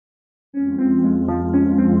History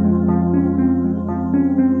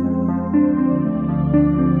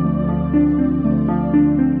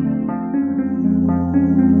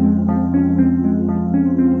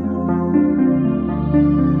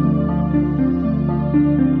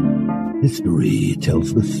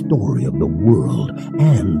tells the story of the world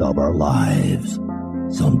and of our lives.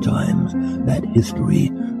 Sometimes that history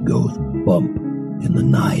goes bump in the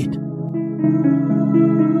night.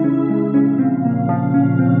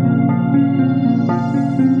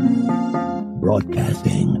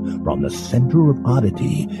 Broadcasting from the center of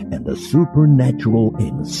oddity and the supernatural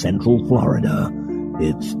in Central Florida,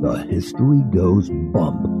 it's the History Goes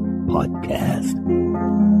Bump podcast.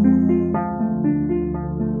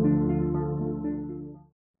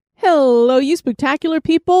 Hello, you spectacular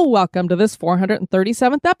people. Welcome to this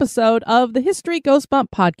 437th episode of the History Goes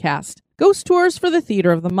Bump podcast, Ghost Tours for the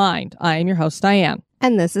Theater of the Mind. I am your host, Diane.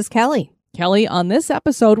 And this is Kelly. Kelly, on this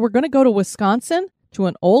episode, we're going to go to Wisconsin to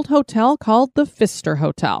an old hotel called the Pfister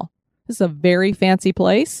Hotel. This is a very fancy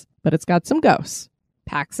place, but it's got some ghosts.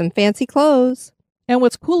 Pack some fancy clothes. And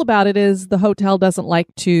what's cool about it is the hotel doesn't like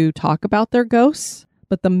to talk about their ghosts,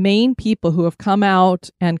 but the main people who have come out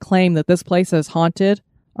and claim that this place is haunted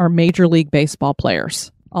are Major League Baseball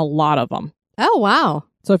players. A lot of them. Oh, wow.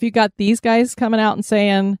 So if you got these guys coming out and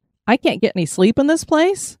saying, I can't get any sleep in this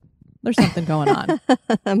place, there's something going on.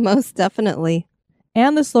 Most definitely.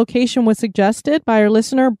 And this location was suggested by our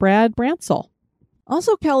listener, Brad Bransell.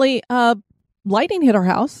 Also, Kelly, lightning hit our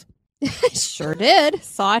house. Sure did.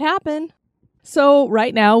 Saw it happen. So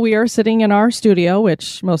right now we are sitting in our studio,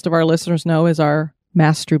 which most of our listeners know is our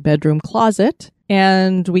master bedroom closet.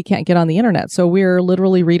 And we can't get on the internet. So we're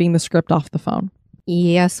literally reading the script off the phone.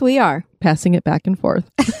 Yes, we are. Passing it back and forth.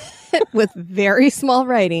 With very small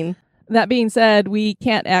writing. That being said, we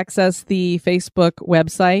can't access the Facebook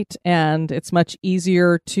website, and it's much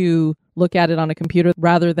easier to look at it on a computer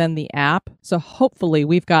rather than the app. So hopefully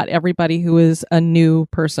we've got everybody who is a new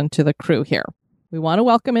person to the crew here. We want to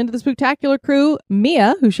welcome into the spectacular crew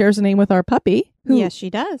Mia, who shares a name with our puppy. Yes, she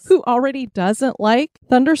does. Who already doesn't like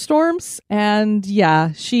thunderstorms. And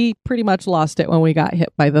yeah, she pretty much lost it when we got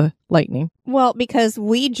hit by the lightning. Well, because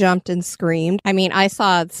we jumped and screamed. I mean, I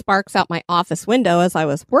saw sparks out my office window as I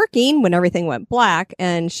was working when everything went black,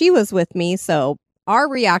 and she was with me. So our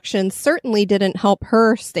reaction certainly didn't help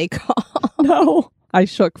her stay calm. No, I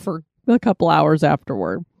shook for a couple hours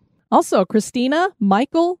afterward. Also, Christina,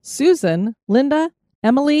 Michael, Susan, Linda,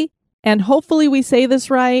 Emily, and hopefully we say this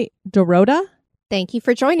right, Dorota. Thank you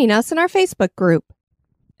for joining us in our Facebook group.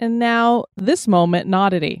 And now, this moment in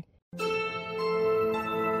oddity.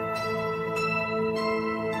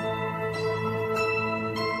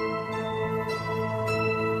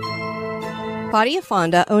 Claudia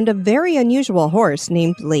Fonda owned a very unusual horse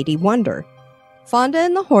named Lady Wonder. Fonda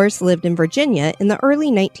and the horse lived in Virginia in the early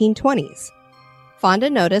 1920s. Fonda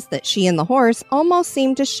noticed that she and the horse almost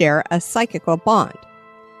seemed to share a psychical bond.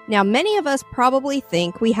 Now, many of us probably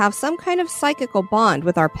think we have some kind of psychical bond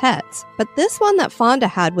with our pets, but this one that Fonda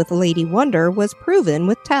had with Lady Wonder was proven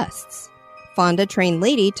with tests. Fonda trained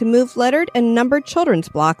Lady to move lettered and numbered children's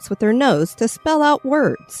blocks with her nose to spell out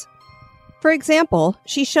words. For example,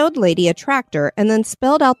 she showed Lady a tractor and then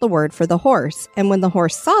spelled out the word for the horse, and when the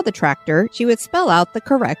horse saw the tractor, she would spell out the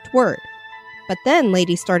correct word. But then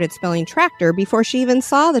Lady started spelling tractor before she even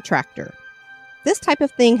saw the tractor. This type of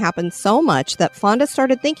thing happened so much that Fonda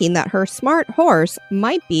started thinking that her smart horse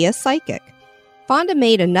might be a psychic. Fonda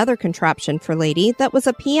made another contraption for Lady that was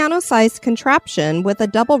a piano-sized contraption with a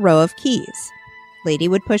double row of keys. Lady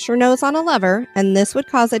would push her nose on a lever, and this would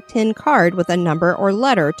cause a tin card with a number or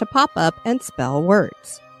letter to pop up and spell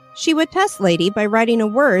words. She would test Lady by writing a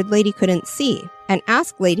word Lady couldn't see, and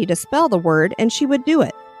ask Lady to spell the word, and she would do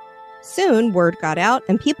it. Soon, word got out,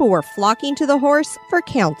 and people were flocking to the horse for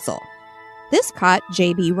counsel. This caught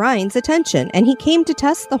J.B. Rhine's attention, and he came to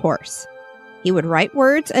test the horse. He would write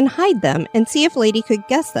words and hide them and see if Lady could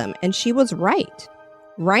guess them, and she was right.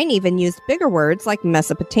 Rhine even used bigger words like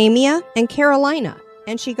Mesopotamia and Carolina,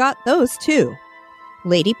 and she got those too.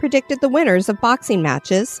 Lady predicted the winners of boxing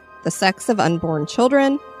matches, the sex of unborn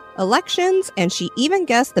children, elections, and she even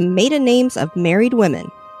guessed the maiden names of married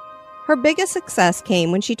women. Her biggest success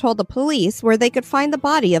came when she told the police where they could find the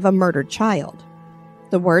body of a murdered child.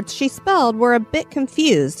 The words she spelled were a bit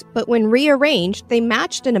confused, but when rearranged, they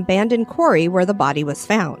matched an abandoned quarry where the body was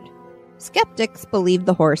found. Skeptics believed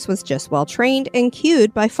the horse was just well trained and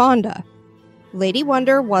cued by Fonda. Lady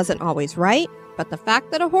Wonder wasn't always right, but the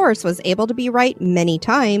fact that a horse was able to be right many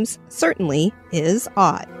times certainly is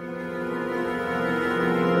odd.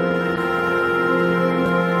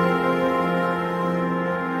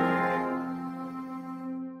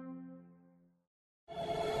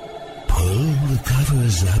 the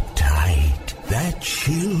cover's up tight. That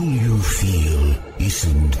chill you feel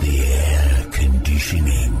isn't the air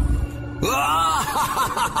conditioning.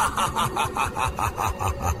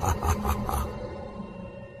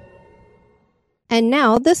 And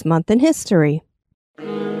now, this month in history.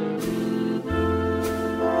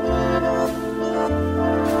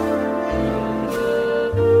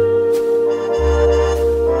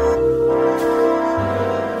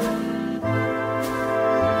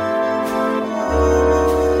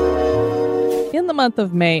 In the month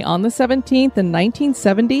of May, on the 17th in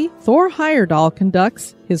 1970, Thor Heyerdahl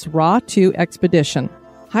conducts his Ra II expedition.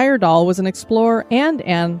 Heyerdahl was an explorer and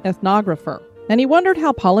an ethnographer, and he wondered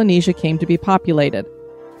how Polynesia came to be populated.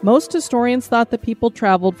 Most historians thought that people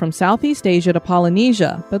traveled from Southeast Asia to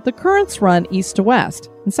Polynesia, but the currents run east to west,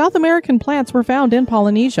 and South American plants were found in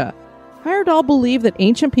Polynesia. Heyerdahl believed that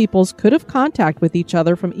ancient peoples could have contact with each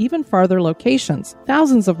other from even farther locations,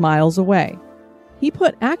 thousands of miles away. He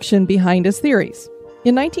put action behind his theories.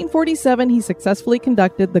 In 1947, he successfully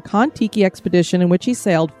conducted the Kon-Tiki expedition, in which he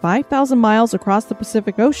sailed 5,000 miles across the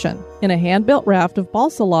Pacific Ocean in a hand-built raft of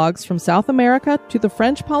balsa logs from South America to the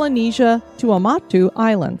French Polynesia to Amatu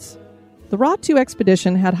Islands. The Ra II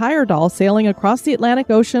expedition had Heyerdahl sailing across the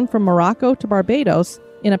Atlantic Ocean from Morocco to Barbados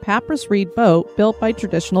in a papyrus reed boat built by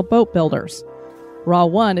traditional boat builders. Ra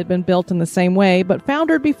I had been built in the same way, but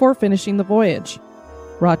foundered before finishing the voyage.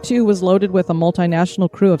 Ra II was loaded with a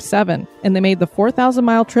multinational crew of 7, and they made the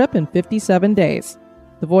 4,000-mile trip in 57 days.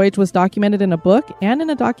 The voyage was documented in a book and in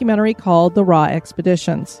a documentary called The Ra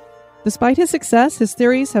Expeditions. Despite his success, his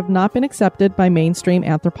theories have not been accepted by mainstream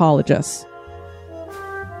anthropologists.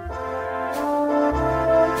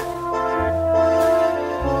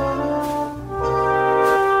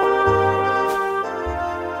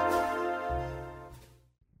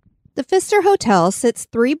 The Pfister Hotel sits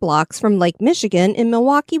 3 blocks from Lake Michigan in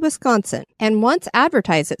Milwaukee, Wisconsin, and once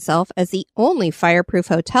advertised itself as the only fireproof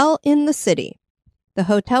hotel in the city. The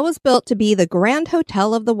hotel was built to be the Grand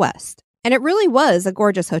Hotel of the West, and it really was a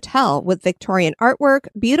gorgeous hotel with Victorian artwork,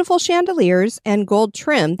 beautiful chandeliers, and gold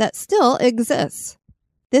trim that still exists.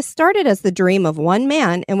 This started as the dream of one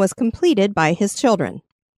man and was completed by his children.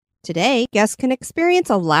 Today, guests can experience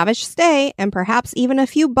a lavish stay and perhaps even a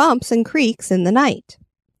few bumps and creaks in the night.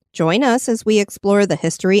 Join us as we explore the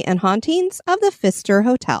history and hauntings of the Pfister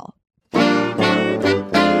Hotel.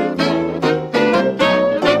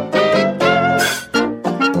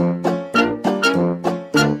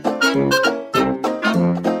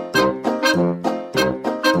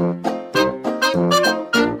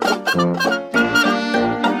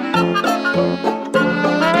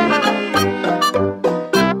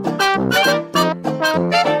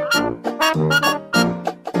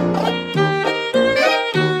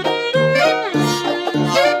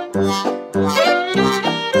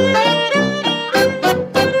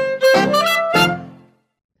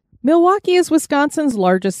 Milwaukee is Wisconsin's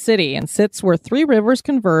largest city and sits where 3 rivers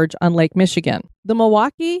converge on Lake Michigan: the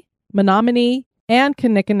Milwaukee, Menominee, and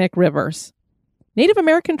Kinnickinnick rivers. Native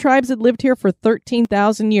American tribes had lived here for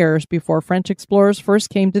 13,000 years before French explorers first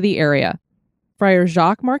came to the area. Friar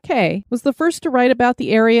Jacques Marquet was the first to write about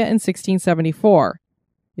the area in 1674.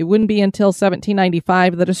 It wouldn't be until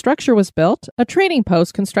 1795 that a structure was built, a trading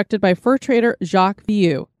post constructed by fur trader Jacques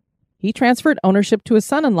Vieux. He transferred ownership to his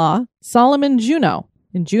son-in-law, Solomon Juneau,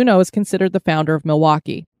 and Juneau is considered the founder of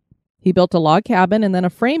Milwaukee. He built a log cabin and then a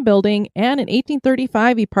frame building, and in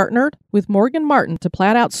 1835 he partnered with Morgan Martin to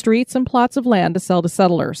plat out streets and plots of land to sell to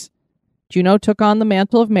settlers. Juneau took on the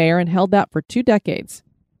mantle of mayor and held that for 2 decades.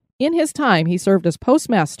 In his time, he served as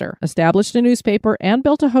postmaster, established a newspaper, and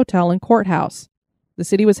built a hotel and courthouse. The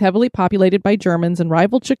city was heavily populated by Germans and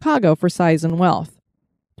rivaled Chicago for size and wealth.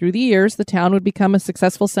 Through the years, the town would become a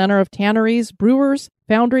successful center of tanneries, brewers,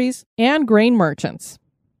 foundries, and grain merchants.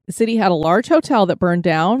 The city had a large hotel that burned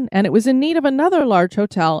down, and it was in need of another large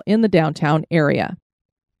hotel in the downtown area.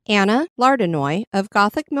 Anna Lardenoy of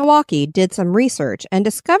Gothic Milwaukee did some research and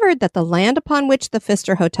discovered that the land upon which the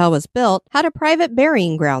Pfister Hotel was built had a private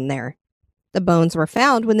burying ground there. The bones were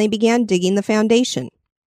found when they began digging the foundation.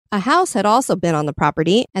 A house had also been on the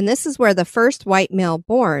property, and this is where the first white male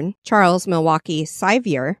born, Charles Milwaukee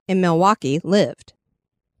Sevier, in Milwaukee, lived.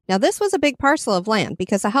 Now, this was a big parcel of land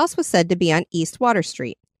because the house was said to be on East Water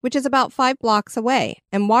Street, which is about 5 blocks away,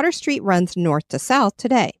 and Water Street runs north to south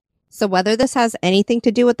today. So whether this has anything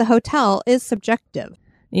to do with the hotel is subjective.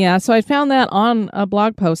 Yeah, so I found that on a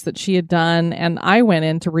blog post that she had done, and I went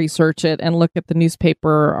in to research it and look at the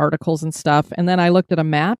newspaper articles and stuff, and then I looked at a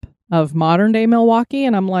map of modern-day Milwaukee,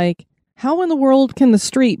 and I'm like, how in the world can the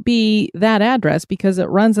street be that address? Because it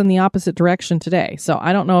runs in the opposite direction today. So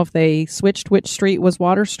I don't know if they switched which street was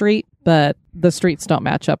Water Street, but the streets don't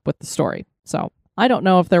match up with the story. So I don't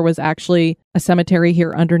know if there was actually a cemetery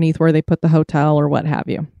here underneath where they put the hotel or what have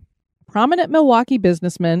you. Prominent Milwaukee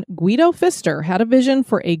businessman Guido Pfister had a vision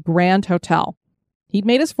for a grand hotel. He'd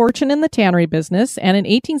made his fortune in the tannery business, and in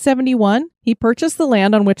 1871, he purchased the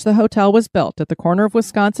land on which the hotel was built at the corner of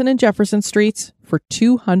Wisconsin and Jefferson Streets for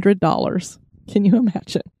 $200. Can you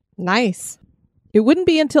imagine? Nice. It wouldn't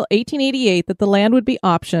be until 1888 that the land would be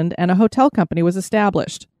optioned and a hotel company was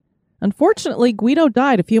established. Unfortunately, Guido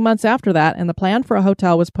died a few months after that, and the plan for a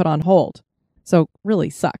hotel was put on hold. So really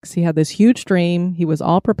sucks. He had this huge dream. He was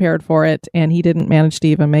all prepared for it, and he didn't manage to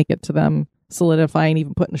even make it to them solidifying,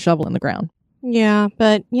 even putting a shovel in the ground. Yeah,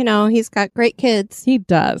 but, he's got great kids. He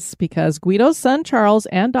does, because Guido's son Charles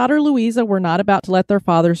and daughter Louisa were not about to let their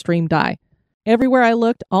father's dream die. Everywhere I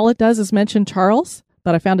looked, all it does is mention Charles,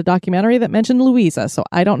 but I found a documentary that mentioned Louisa, so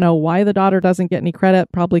I don't know why the daughter doesn't get any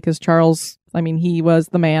credit. Probably because Charles, he was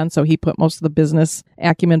the man, so he put most of the business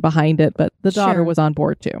acumen behind it, but the daughter was on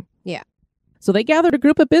board too. Yeah. So they gathered a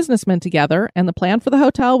group of businessmen together, and the plan for the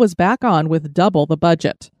hotel was back on with double the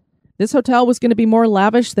budget. This hotel was going to be more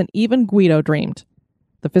lavish than even Guido dreamed.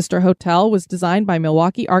 The Pfister Hotel was designed by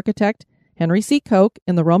Milwaukee architect Henry C. Koch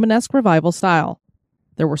in the Romanesque Revival style.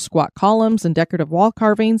 There were squat columns and decorative wall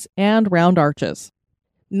carvings and round arches.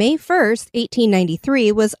 May 1st,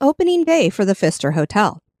 1893 was opening day for the Pfister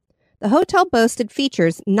Hotel. The hotel boasted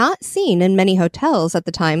features not seen in many hotels at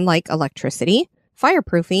the time, like electricity,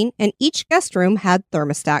 fireproofing, and each guest room had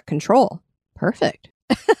thermostat control. Perfect.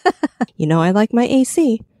 I like my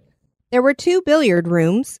AC. There were 2 billiard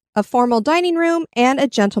rooms, a formal dining room, and a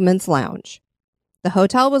gentleman's lounge. The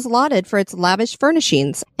hotel was lauded for its lavish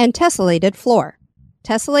furnishings and tessellated floor.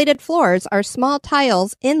 Tessellated floors are small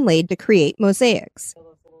tiles inlaid to create mosaics.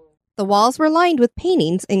 The walls were lined with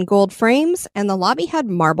paintings in gold frames, and the lobby had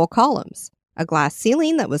marble columns, a glass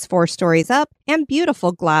ceiling that was 4 stories up, and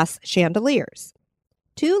beautiful glass chandeliers.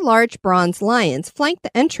 2 large bronze lions flanked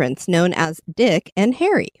the entrance known as Dick and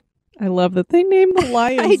Harry. I love that they named the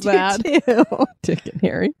lions that. I do too. Dick and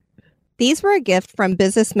Harry. These were a gift from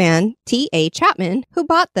businessman T.A. Chapman, who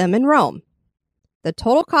bought them in Rome. The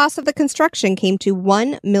total cost of the construction came to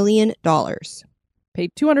 $1 million.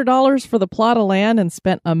 Paid $200 for the plot of land and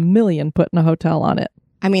spent $1 million putting a hotel on it.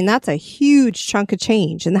 That's a huge chunk of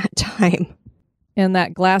change in that time. And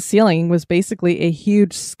that glass ceiling was basically a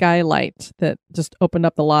huge skylight that just opened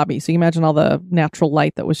up the lobby. So you imagine all the natural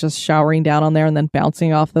light that was just showering down on there and then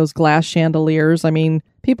bouncing off those glass chandeliers.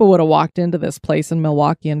 People would have walked into this place in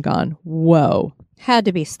Milwaukee and gone, whoa. Had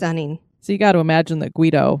to be stunning. So you got to imagine that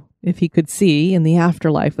Guido, if he could see in the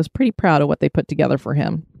afterlife, was pretty proud of what they put together for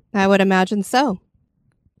him. I would imagine so.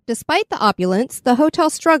 Despite the opulence, the hotel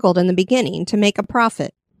struggled in the beginning to make a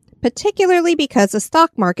profit, particularly because the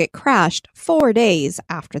stock market crashed 4 days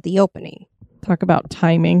after the opening. Talk about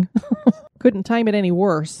timing. Couldn't time it any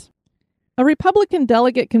worse. A Republican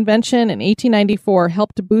delegate convention in 1894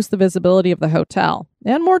 helped to boost the visibility of the hotel,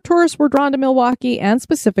 and more tourists were drawn to Milwaukee and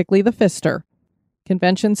specifically the Pfister.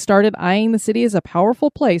 Conventions started eyeing the city as a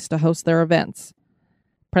powerful place to host their events.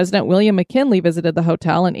 President William McKinley visited the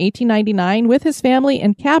hotel in 1899 with his family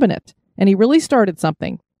and cabinet, and he really started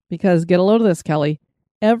something. Because, get a load of this, Kelly,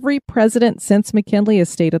 every president since McKinley has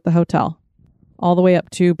stayed at the hotel, all the way up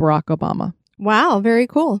to Barack Obama. Wow, very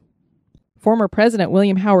cool. Former President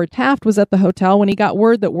William Howard Taft was at the hotel when he got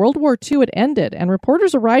word that World War II had ended, and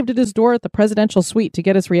reporters arrived at his door at the presidential suite to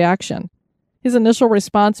get his reaction. His initial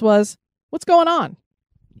response was, "What's going on?"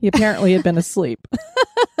 He apparently had been asleep.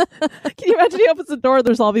 Can you imagine he opens the door,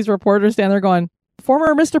 there's all these reporters standing there going,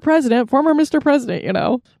 former Mr. President, What do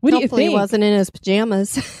you think? Hopefully he wasn't in his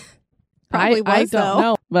pajamas. Probably I don't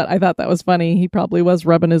know, but I thought that was funny. He probably was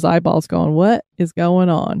rubbing his eyeballs going, what is going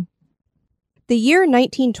on? The year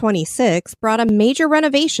 1926 brought a major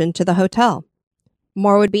renovation to the hotel.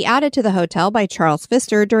 More would be added to the hotel by Charles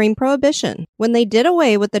Pfister during Prohibition, when they did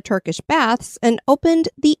away with the Turkish baths and opened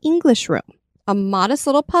the English Room, a modest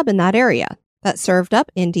little pub in that area that served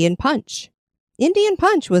up Indian punch. Indian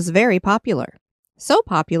punch was very popular. So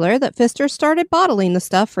popular that Pfister started bottling the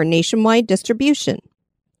stuff for nationwide distribution.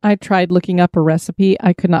 I tried looking up a recipe.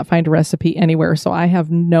 I could not find a recipe anywhere, so I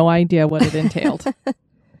have no idea what it entailed.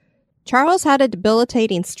 Charles had a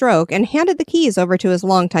debilitating stroke and handed the keys over to his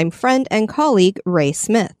longtime friend and colleague, Ray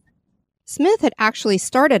Smith. Smith had actually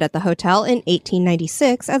started at the hotel in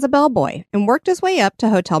 1896 as a bellboy and worked his way up to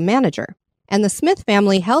hotel manager, and the Smith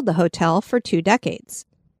family held the hotel for 2 decades.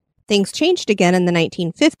 Things changed again in the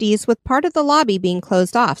 1950s with part of the lobby being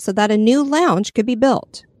closed off so that a new lounge could be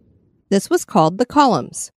built. This was called the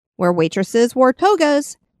Columns, where waitresses wore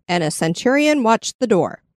togas and a centurion watched the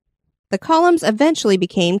door. The Columns eventually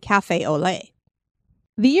became Café Olé.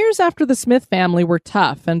 The years after the Smith family were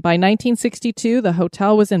tough, and by 1962, the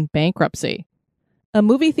hotel was in bankruptcy. A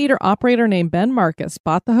movie theater operator named Ben Marcus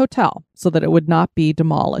bought the hotel so that it would not be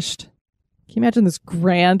demolished. Can you imagine this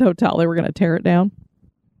grand hotel? They were going to tear it down.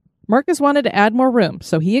 Marcus wanted to add more rooms,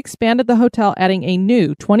 so he expanded the hotel, adding a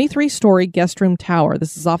new 23-story guest room tower.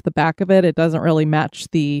 This is off the back of it. It doesn't really match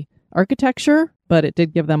the architecture, but it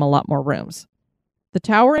did give them a lot more rooms. The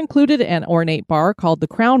tower included an ornate bar called the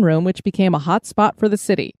Crown Room, which became a hot spot for the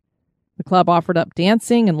city. The club offered up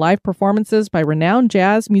dancing and live performances by renowned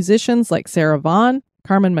jazz musicians like Sarah Vaughan,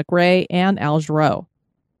 Carmen McRae, and Al Jarreau.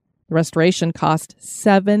 The restoration cost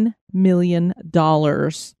 $7 million,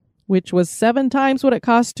 which was 7 times what it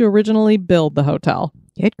cost to originally build the hotel.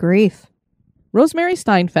 Good grief. Rosemary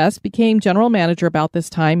Steinfest became general manager about this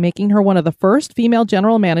time, making her one of the first female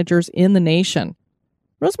general managers in the nation.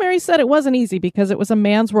 Rosemary said it wasn't easy because it was a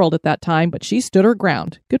man's world at that time, but she stood her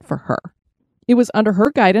ground. Good for her. It was under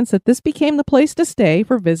her guidance that this became the place to stay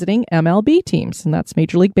for visiting MLB teams, and that's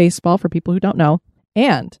Major League Baseball for people who don't know.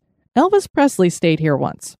 And Elvis Presley stayed here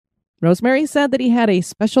once. Rosemary said that he had a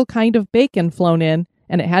special kind of bacon flown in,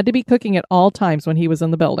 and it had to be cooking at all times when he was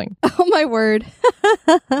in the building. Oh, my word.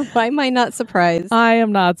 Why am I not surprised? I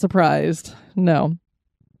am not surprised. No.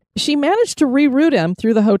 She managed to reroute him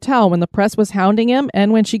through the hotel when the press was hounding him,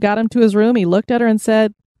 and when she got him to his room, he looked at her and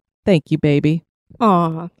said, "Thank you, baby."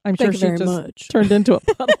 Aw, I'm sure she just turned into a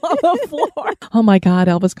puddle on the floor. Oh my God,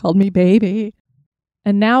 Elvis called me baby.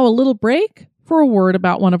 And now a little break for a word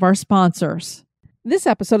about one of our sponsors. This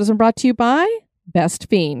episode is brought to you by Best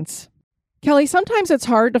Fiends. Kelly, sometimes it's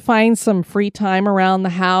hard to find some free time around the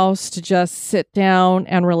house to just sit down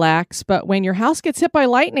and relax. But when your house gets hit by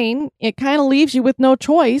lightning, it kind of leaves you with no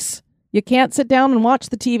choice. You can't sit down and watch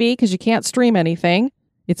the TV because you can't stream anything.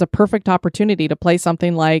 It's a perfect opportunity to play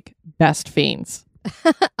something like Best Fiends.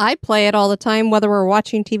 I play it all the time, whether we're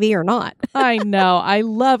watching TV or not. I know.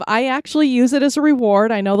 I actually use it as a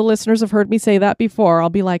reward. I know the listeners have heard me say that before.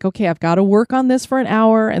 I'll be like, okay, I've got to work on this for an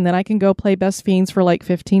hour, and then I can go play Best Fiends for like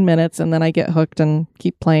 15 minutes, and then I get hooked and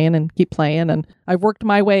keep playing. And I've worked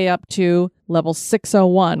my way up to level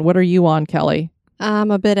 601. What are you on, Kelly?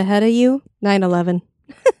 I'm a bit ahead of you, 911.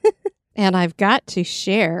 And I've got to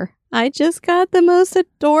share. I just got the most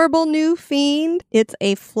adorable new fiend. It's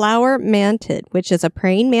a flower mantid, which is a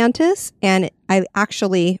praying mantis. And I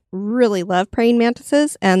actually really love praying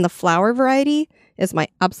mantises. And the flower variety is my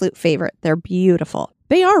absolute favorite. They're beautiful.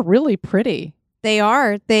 They are really pretty. They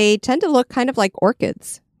are. They tend to look kind of like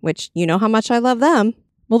orchids, which you know how much I love them.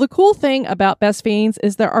 Well, the cool thing about Best Fiends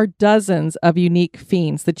is there are dozens of unique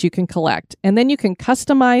fiends that you can collect. And then you can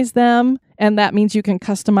customize them. And that means you can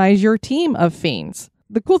customize your team of fiends.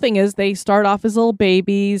 The cool thing is they start off as little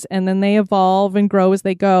babies and then they evolve and grow as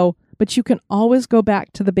they go. But you can always go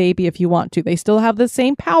back to the baby if you want to. They still have the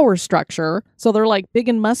same power structure. So they're like big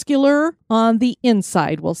and muscular on the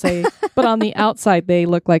inside, we'll say. But on the outside, they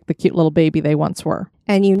look like the cute little baby they once were.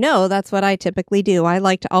 And you know that's what I typically do. I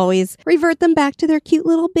like to always revert them back to their cute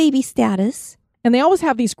little baby status. And they always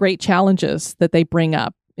have these great challenges that they bring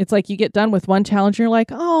up. It's like you get done with one challenge and you're like,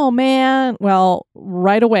 oh man, well,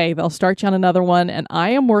 right away, they'll start you on another one. And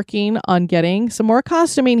I am working on getting some more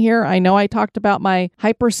costuming here. I know I talked about my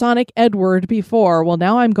hypersonic Edward before. Well,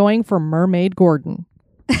 now I'm going for Mermaid Gordon.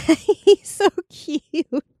 He's so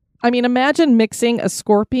cute. I mean, imagine mixing a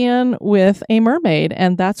scorpion with a mermaid,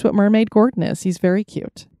 and that's what Mermaid Gordon is. He's very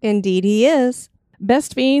cute. Indeed, he is.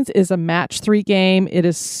 Best Fiends is a match 3 game. It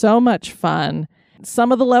is so much fun.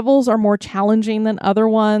 Some of the levels are more challenging than other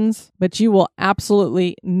ones, but you will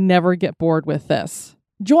absolutely never get bored with this.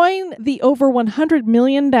 Join the over 100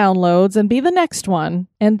 million downloads and be the next one,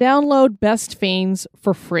 and download Best Fiends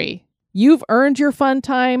for free. You've earned your fun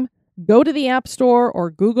time. Go to the App Store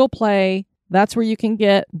or Google Play. That's where you can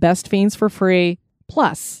get Best Fiends for free.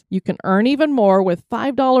 Plus, you can earn even more with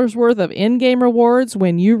 $5 worth of in-game rewards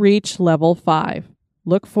when you reach level 5.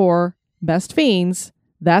 Look for Best Fiends.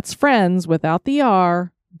 That's friends without the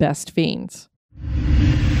R, Best Fiends.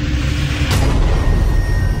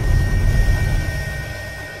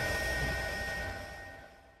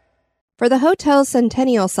 For the hotel's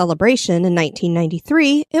centennial celebration in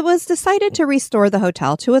 1993, it was decided to restore the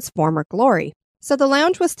hotel to its former glory. So the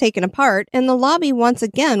lounge was taken apart and the lobby once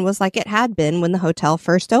again was like it had been when the hotel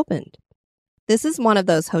first opened. This is one of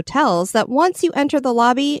those hotels that once you enter the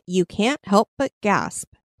lobby, you can't help but gasp.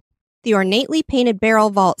 The ornately painted barrel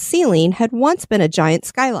vault ceiling had once been a giant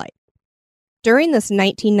skylight. During this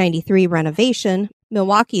 1993 renovation,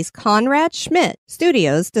 Milwaukee's Conrad Schmidt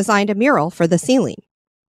Studios designed a mural for the ceiling.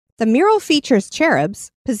 The mural features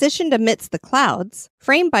cherubs positioned amidst the clouds,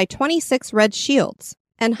 framed by 26 red shields,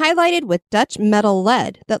 and highlighted with Dutch metal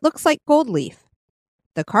lead that looks like gold leaf.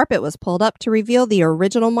 The carpet was pulled up to reveal the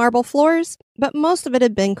original marble floors, but most of it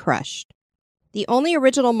had been crushed. The only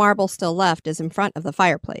original marble still left is in front of the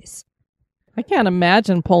fireplace. I can't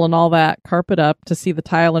imagine pulling all that carpet up to see the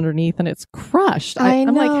tile underneath and it's crushed.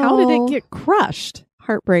 I'm like, how did it get crushed?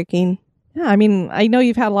 Heartbreaking. Yeah, I mean, I know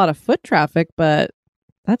you've had a lot of foot traffic, but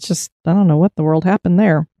that's just, I don't know what the world happened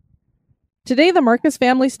there. Today, the Marcus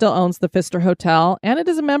family still owns the Pfister Hotel, and it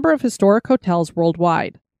is a member of historic hotels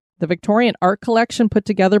worldwide. The Victorian art collection put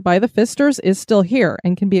together by the Pfisters is still here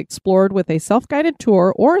and can be explored with a self-guided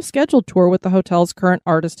tour or a scheduled tour with the hotel's current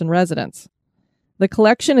artist in residence. The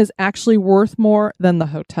collection is actually worth more than the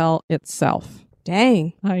hotel itself.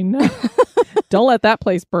 Dang. I know. Don't let that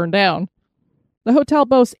place burn down. The hotel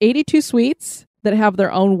boasts 82 suites that have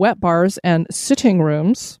their own wet bars and sitting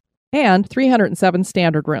rooms, and 307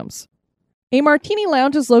 standard rooms. A martini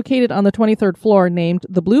lounge is located on the 23rd floor named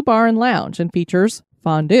the Blue Bar and Lounge and features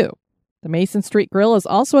fondue. The Mason Street Grill is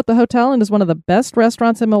also at the hotel and is one of the best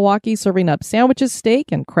restaurants in Milwaukee, serving up sandwiches,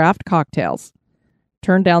 steak, and craft cocktails.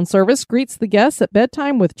 Turn down service greets the guests at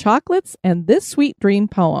bedtime with chocolates and this sweet dream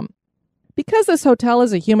poem. Because this hotel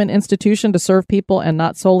is a human institution to serve people and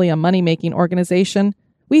not solely a money-making organization,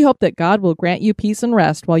 we hope that God will grant you peace and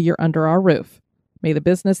rest while you're under our roof. May the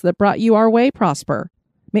business that brought you our way prosper.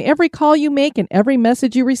 May every call you make and every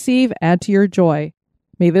message you receive add to your joy.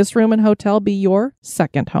 May this room and hotel be your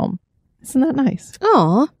second home. Isn't that nice?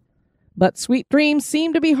 Aw. But sweet dreams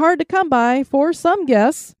seem to be hard to come by for some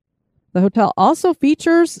guests. The hotel also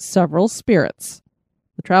features several spirits.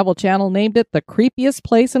 The Travel Channel named it the creepiest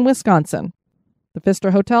place in Wisconsin. The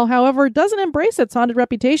Pfister Hotel, however, doesn't embrace its haunted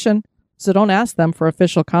reputation, so don't ask them for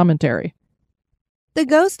official commentary. The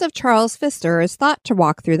ghost of Charles Pfister is thought to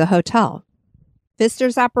walk through the hotel.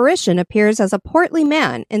 Pfister's apparition appears as a portly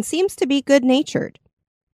man and seems to be good-natured.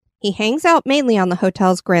 He hangs out mainly on the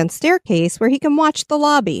hotel's grand staircase where he can watch the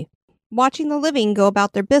lobby, watching the living go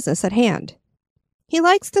about their business at hand. He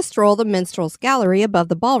likes to stroll the minstrel's gallery above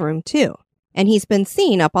the ballroom, too, and he's been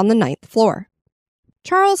seen up on the 9th floor.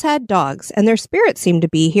 Charles had dogs, and their spirits seem to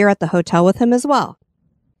be here at the hotel with him as well.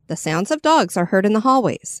 The sounds of dogs are heard in the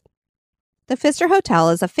hallways. The Pfister Hotel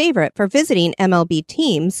is a favorite for visiting MLB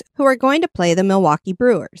teams who are going to play the Milwaukee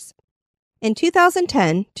Brewers. In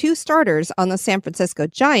 2010, two starters on the San Francisco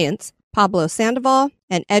Giants, Pablo Sandoval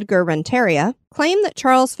and Edgar Renteria, claimed that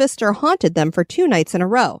Charles Pfister haunted them for 2 nights in a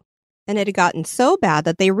row, and it had gotten so bad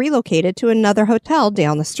that they relocated to another hotel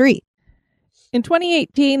down the street. In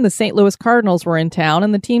 2018, the St. Louis Cardinals were in town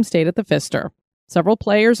and the team stayed at the Pfister. Several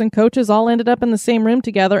players and coaches all ended up in the same room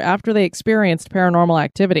together after they experienced paranormal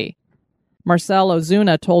activity. Marcel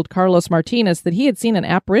Ozuna told Carlos Martinez that he had seen an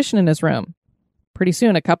apparition in his room. Pretty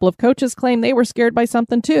soon, a couple of coaches claimed they were scared by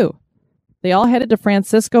something too. They all headed to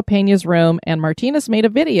Francisco Peña's room, and Martinez made a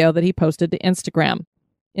video that he posted to Instagram.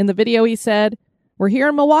 In the video, he said, "We're here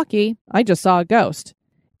in Milwaukee. I just saw a ghost.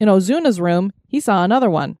 In Ozuna's room, he saw another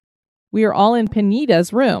one. We are all in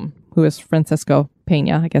Peña's room," who is Francisco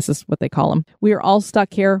Peña, I guess is what they call him. "We are all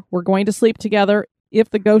stuck here. We're going to sleep together. If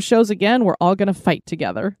the ghost shows again, we're all going to fight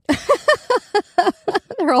together."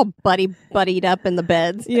 They're all buddied up in the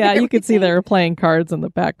beds. Yeah, you could see they were playing cards in the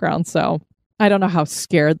background, so I don't know how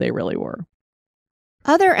scared they really were.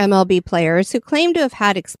 Other MLB players who claim to have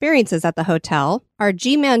had experiences at the hotel are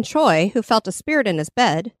Ji-Man Choi, who felt a spirit in his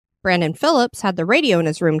bed. Brandon Phillips had the radio in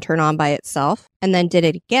his room turn on by itself and then did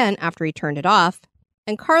it again after he turned it off.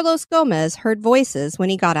 And Carlos Gomez heard voices when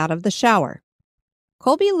he got out of the shower.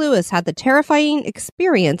 Colby Lewis had the terrifying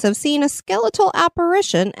experience of seeing a skeletal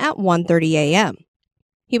apparition at 1:30 a.m.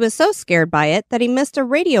 He was so scared by it that he missed a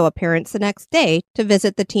radio appearance the next day to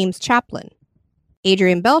visit the team's chaplain.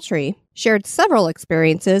 Adrian Beltre shared several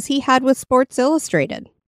experiences he had with Sports Illustrated.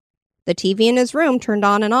 The TV in his room turned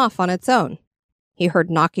on and off on its own. He heard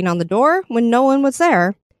knocking on the door when no one was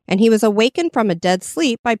there, and he was awakened from a dead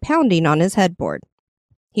sleep by pounding on his headboard.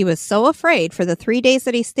 He was so afraid for the 3 days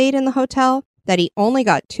that he stayed in the hotel that he only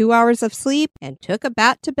got 2 hours of sleep and took a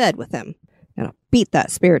bat to bed with him. Gonna beat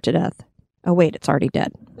that spirit to death. Oh wait, it's already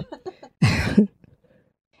dead.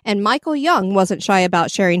 And Michael Young wasn't shy about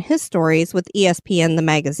sharing his stories with ESPN The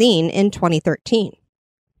Magazine in 2013.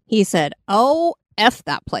 He said, "Oh, F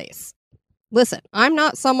that place. Listen, I'm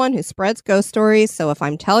not someone who spreads ghost stories, so if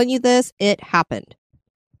I'm telling you this, it happened.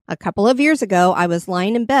 A couple of years ago, I was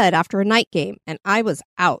lying in bed after a night game, and I was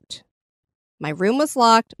out. My room was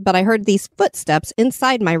locked, but I heard these footsteps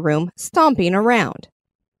inside my room stomping around.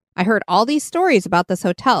 I heard all these stories about this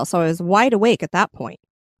hotel, so I was wide awake at that point.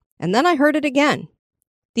 And then I heard it again.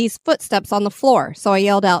 These footsteps on the floor, so I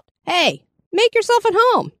yelled out, "Hey, make yourself at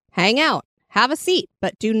home. Hang out. Have a seat,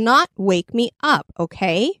 but do not wake me up,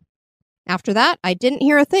 okay?" After that, I didn't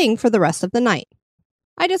hear a thing for the rest of the night.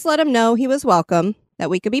 I just let him know he was welcome, that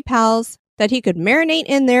we could be pals, that he could marinate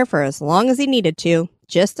in there for as long as he needed to,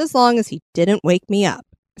 just as long as he didn't wake me up.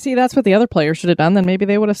 See, that's what the other players should have done. Then maybe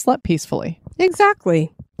they would have slept peacefully.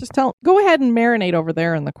 Exactly. Just go ahead and marinate over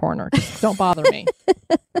there in the corner. Just don't bother me.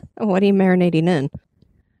 What are you marinating in?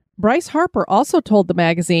 Bryce Harper also told the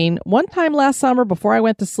magazine, "One time last summer before I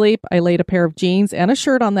went to sleep, I laid a pair of jeans and a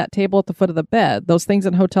shirt on that table at the foot of the bed. Those things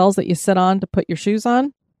in hotels that you sit on to put your shoes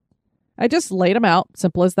on. I just laid them out.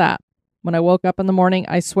 Simple as that. When I woke up in the morning,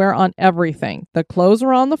 I swear on everything. The clothes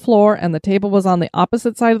were on the floor and the table was on the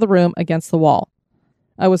opposite side of the room against the wall.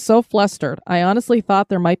 I was so flustered. I honestly thought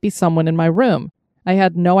there might be someone in my room. I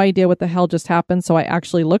had no idea what the hell just happened, so I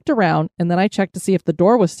actually looked around and then I checked to see if the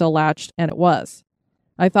door was still latched, and it was.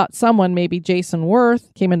 I thought someone, maybe Jason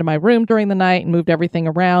Worth, came into my room during the night and moved everything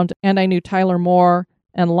around, and I knew Tyler Moore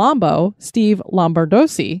and Lombo, Steve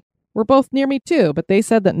Lombardosi, were both near me too, but they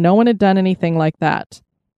said that no one had done anything like that.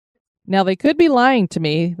 Now, they could be lying to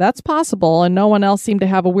me. That's possible, and no one else seemed to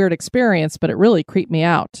have a weird experience, but it really creeped me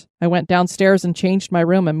out. I went downstairs and changed my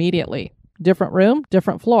room immediately. Different room,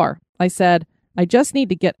 different floor. I said, I just need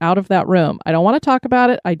to get out of that room. I don't want to talk about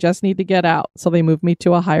it. I just need to get out. So they moved me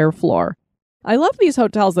to a higher floor." I love these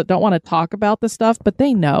hotels that don't want to talk about the stuff, but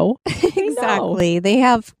they know. Exactly. They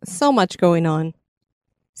have so much going on.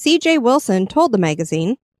 C.J. Wilson told the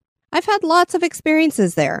magazine, "I've had lots of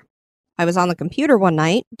experiences there. I was on the computer one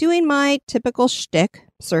night doing my typical shtick,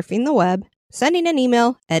 surfing the web, sending an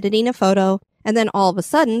email, editing a photo, and then all of a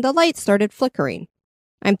sudden the lights started flickering.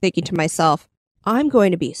 I'm thinking to myself, I'm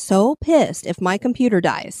going to be so pissed if my computer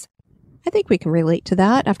dies." I think we can relate to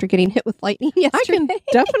that after getting hit with lightning yesterday. I can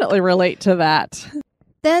definitely relate to that.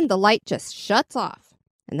 Then the light just shuts off,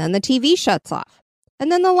 and then the TV shuts off,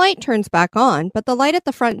 and then the light turns back on, but the light at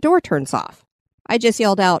the front door turns off. I just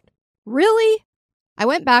yelled out, "Really?" I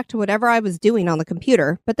went back to whatever I was doing on the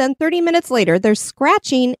computer, but then 30 minutes later, there's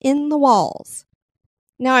scratching in the walls.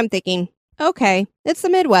 Now I'm thinking, okay, it's the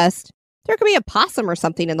Midwest. There could be a possum or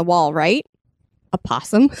something in the wall, right? A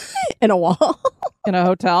possum in a wall? In a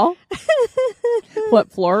hotel?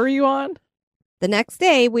 What floor are you on? The next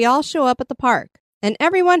day, we all show up at the park, and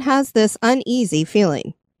everyone has this uneasy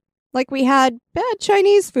feeling. Like we had bad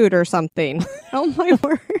Chinese food or something. Oh my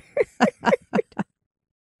word.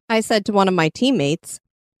 I said to one of my teammates,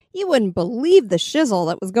 "You wouldn't believe the shizzle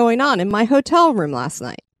that was going on in my hotel room last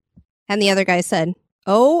night." And the other guy said,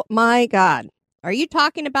 "Oh my God, are you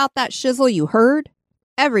talking about that shizzle you heard?"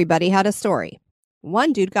 Everybody had a story.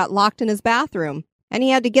 One dude got locked in his bathroom, and he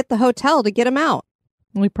had to get the hotel to get him out.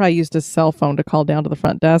 We probably used his cell phone to call down to the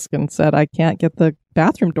front desk and said, "I can't get the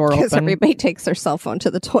bathroom door open." Because everybody takes their cell phone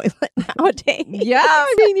to the toilet nowadays. Yeah,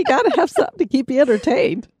 I mean, you got to have something to keep you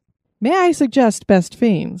entertained. May I suggest Best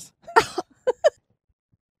Fiends?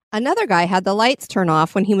 Another guy had the lights turn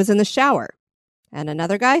off when he was in the shower, and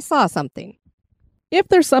another guy saw something. If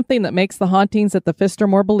there's something that makes the hauntings at the Pfister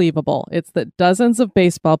more believable, it's that dozens of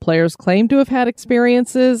baseball players claim to have had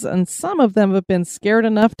experiences, and some of them have been scared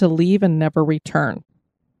enough to leave and never return.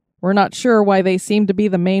 We're not sure why they seem to be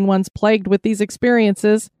the main ones plagued with these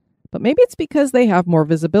experiences, but maybe it's because they have more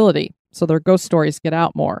visibility, so their ghost stories get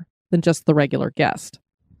out more than just the regular guest.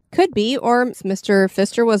 Could be, or Mr.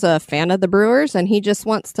 Pfister was a fan of the Brewers, and he just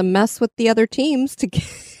wants to mess with the other teams to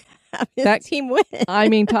have his team win. I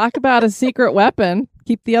mean, talk about a secret weapon.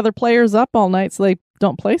 Keep the other players up all night so they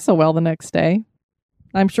don't play so well the next day.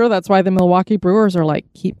 I'm sure that's why the Milwaukee Brewers are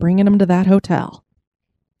like, keep bringing them to that hotel.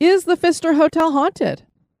 Is the Pfister Hotel haunted?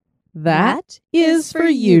 That is for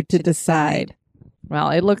you to decide. Well,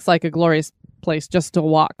 it looks like a glorious place just to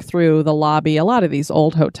walk through the lobby. A lot of these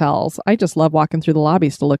old hotels, I just love walking through the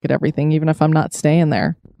lobbies to look at everything, even if I'm not staying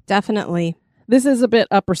there. Definitely. This is a bit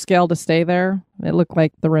upper scale to stay there. It looked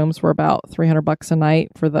like the rooms were about $300 a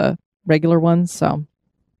night for the regular ones. So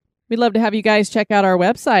we'd love to have you guys check out our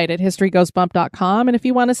website at historyghostbump.com. And if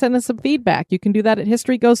you want to send us some feedback, you can do that at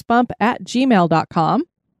historyghostbump@gmail.com.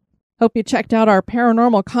 Hope you checked out our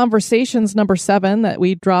Paranormal Conversations number 7 that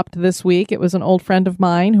we dropped this week. It was an old friend of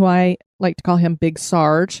mine who I like to call him Big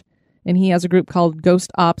Sarge. And he has a group called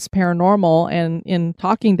Ghost Ops Paranormal. And in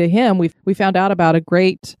talking to him, we found out about a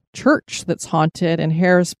great church that's haunted in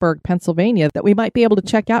Harrisburg, Pennsylvania, that we might be able to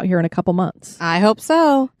check out here in a couple months. I hope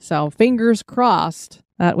so. So fingers crossed.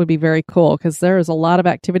 That would be very cool because there is a lot of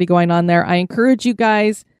activity going on there. I encourage you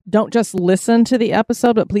guys don't just listen to the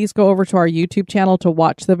episode, but please go over to our YouTube channel to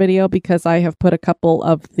watch the video, because I have put a couple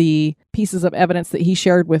of the pieces of evidence that he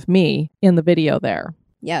shared with me in the video there.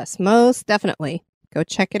 Yes, most definitely. Go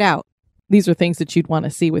check it out. These are things that you'd want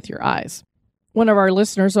to see with your eyes. One of our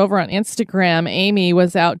listeners over on Instagram, Amy,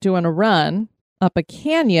 was out doing a run up a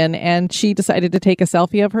canyon, and she decided to take a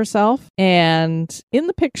selfie of herself. And in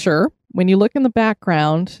the picture, when you look in the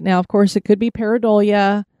background, now, of course, it could be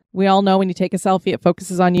pareidolia. We all know when you take a selfie, it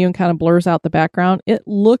focuses on you and kind of blurs out the background. It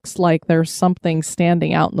looks like there's something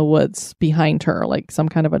standing out in the woods behind her, like some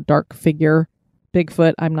kind of a dark figure.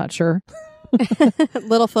 Bigfoot, I'm not sure.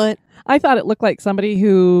 Littlefoot. I thought it looked like somebody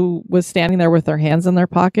who was standing there with their hands in their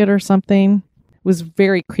pocket or something. It was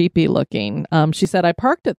very creepy looking. She said, I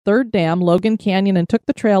parked at Third Dam, Logan Canyon, and took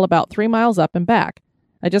the trail about 3 miles up and back.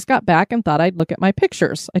 I just got back and thought I'd look at my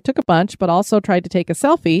pictures. I took a bunch, but also tried to take a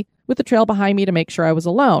selfie with the trail behind me to make sure I was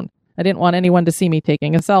alone. I didn't want anyone to see me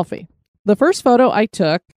taking a selfie. The first photo I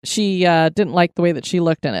took, she didn't like the way that she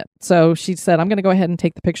looked in it. So she said, I'm going to go ahead and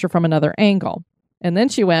take the picture from another angle. And then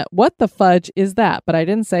she went, what the fudge is that? But I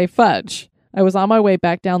didn't say fudge. I was on my way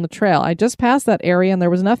back down the trail. I just passed that area and there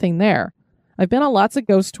was nothing there. I've been on lots of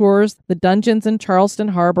ghost tours, the dungeons in Charleston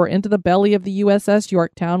Harbor, into the belly of the USS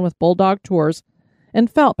Yorktown with Bulldog tours,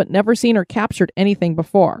 and felt but never seen or captured anything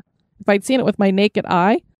before. If I'd seen it with my naked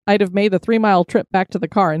eye, I'd have made the 3-mile trip back to the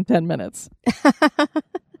car in 10 minutes.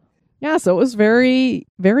 Yeah, so it was very,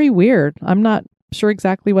 very weird. I'm not sure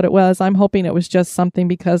exactly what it was. I'm hoping it was just something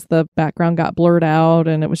because the background got blurred out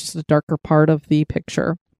and it was just a darker part of the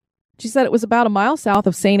picture. She said it was about a mile south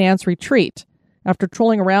of St. Anne's Retreat. After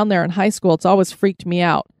trolling around there in high school, it's always freaked me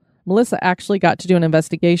out. Melissa actually got to do an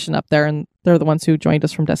investigation up there, and they're the ones who joined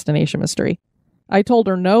us from Destination Mystery. I told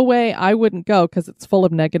her no way I wouldn't go because it's full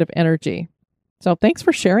of negative energy. So thanks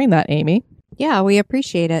for sharing that, Amy. Yeah, we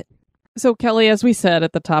appreciate it. So Kelly, as we said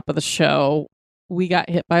at the top of the show, we got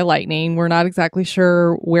hit by lightning. We're not exactly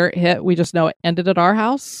sure where it hit. We just know it ended at our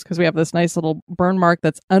house because we have this nice little burn mark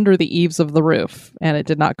that's under the eaves of the roof, and it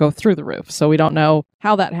did not go through the roof. So we don't know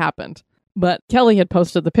how that happened. But Kelly had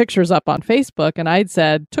posted the pictures up on Facebook, and I'd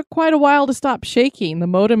said, took quite a while to stop shaking. The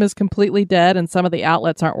modem is completely dead, and some of the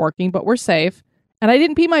outlets aren't working, but we're safe. And I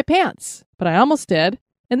didn't pee my pants, but I almost did.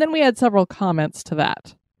 And then we had several comments to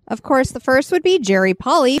that. Of course, the first would be Jerry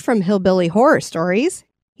Polly from Hillbilly Horror Stories.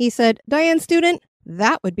 He said, Diane Student,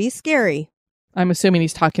 that would be scary. I'm assuming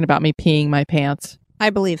he's talking about me peeing my pants.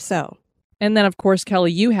 I believe so. And then, of course,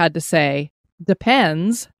 Kelly, you had to say,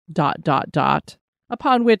 depends, ...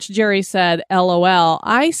 Upon which Jerry said, LOL,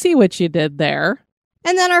 I see what you did there.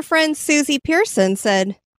 And then our friend Susie Pearson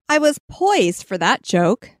said, I was poised for that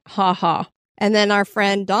joke. Ha ha. And then our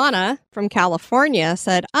friend Donna from California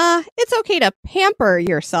said, it's okay to pamper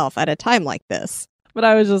yourself at a time like this. But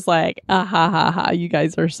I was just like, ha ha ha, you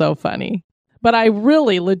guys are so funny. But I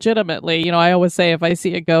really legitimately, I always say if I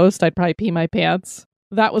see a ghost, I'd probably pee my pants.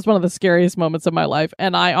 That was one of the scariest moments of my life,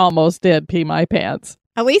 and I almost did pee my pants.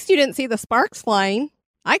 At least you didn't see the sparks flying.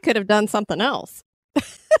 I could have done something else.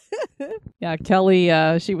 Yeah, Kelly,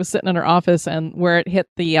 she was sitting in her office, and where it hit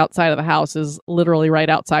the outside of the house is literally right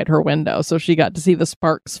outside her window. So she got to see the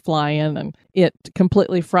sparks flying, and it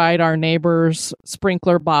completely fried our neighbor's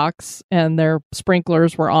sprinkler box, and their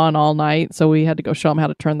sprinklers were on all night. So we had to go show them how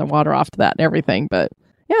to turn the water off to that and everything. But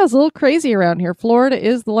yeah, it's a little crazy around here. Florida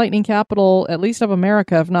is the lightning capital, at least of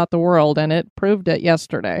America, if not the world, and it proved it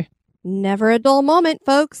yesterday. Never a dull moment,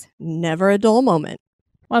 folks. Never a dull moment.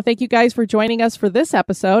 Well, thank you guys for joining us for this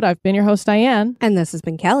episode. I've been your host, Diane. And this has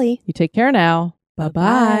been Kelly. You take care now.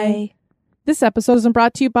 Bye-bye. This episode is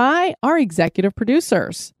brought to you by our executive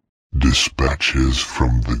producers. Dispatches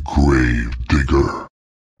from the Grave Digger.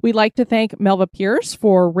 We'd like to thank Melva Pierce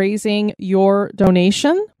for raising your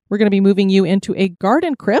donation. We're going to be moving you into a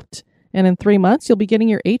garden crypt. And in 3 months, you'll be getting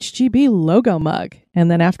your HGB logo mug. And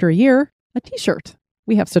then after a year, a t-shirt.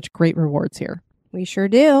 We have such great rewards here. We sure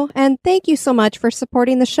do. And thank you so much for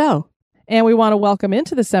supporting the show. And we want to welcome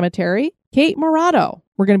into the cemetery, Kate Morato.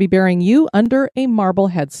 We're going to be burying you under a marble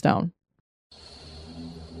headstone.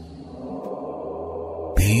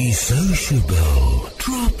 Be sociable.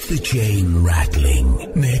 Drop the chain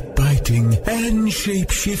rattling, neck biting, and shape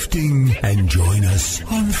shifting. And join us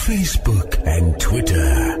on Facebook and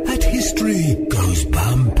Twitter at History Goes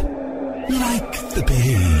Bump. Like the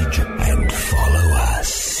page and follow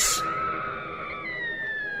us.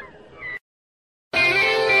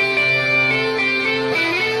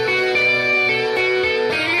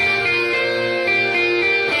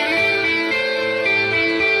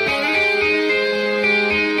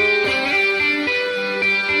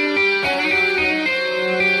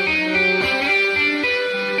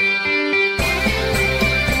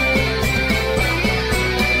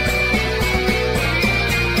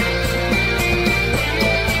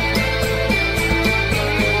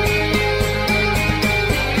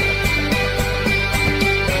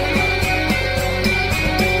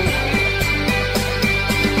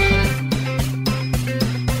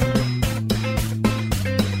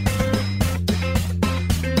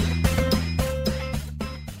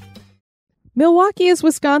 Milwaukee is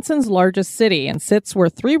Wisconsin's largest city and sits where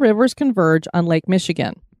three rivers converge on Lake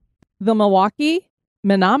Michigan. The Milwaukee,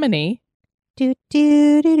 Menominee, Do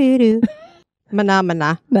do do do do.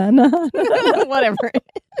 Phenomena. whatever.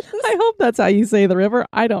 I hope that's how you say the river.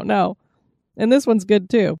 I don't know. And this one's good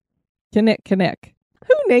too. Kinnick.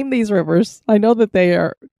 Who named these rivers? I know that they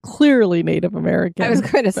are clearly Native American. I was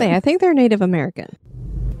going to say, I think they're Native American.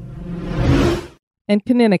 And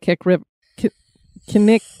Kinnick River.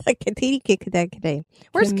 Kinnick.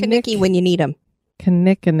 Where's Kinnicky when you need him?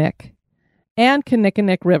 Kinnickinnick. And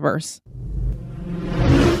Kinnickinnick rivers.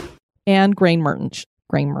 And Grain Merchant.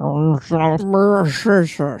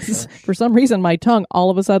 For some reason, my tongue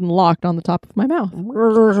all of a sudden locked on the top of my mouth.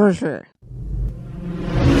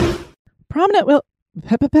 Prominent will.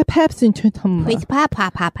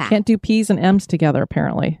 Can't do P's and M's together,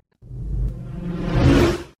 apparently.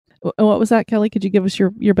 What was that, Kelly? Could you give us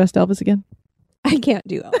your best Elvis again? I can't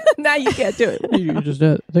do it. Now you can't do it. You just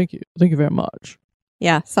did. Thank you. Thank you very much.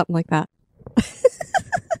 Yeah, something like that.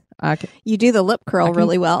 Okay. You do the lip curl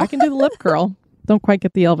really well. I can do the lip curl. Don't quite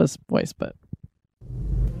get the Elvis voice, but.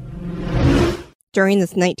 During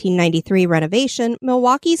this 1993 renovation,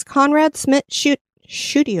 Milwaukee's Conrad Smith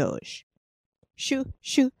Studios.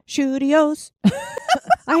 Studios.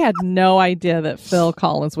 I had no idea that Phil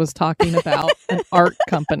Collins was talking about an art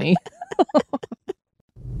company.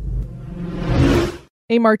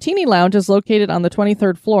 A martini lounge is located on the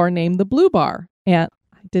 23rd floor named the Blue Bar. And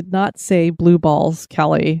I did not say blue balls,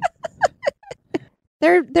 Kelly.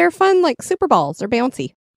 They're fun like super balls. They're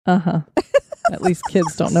bouncy. Uh-huh. At least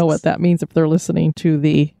kids don't know what that means if they're listening to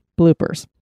the bloopers.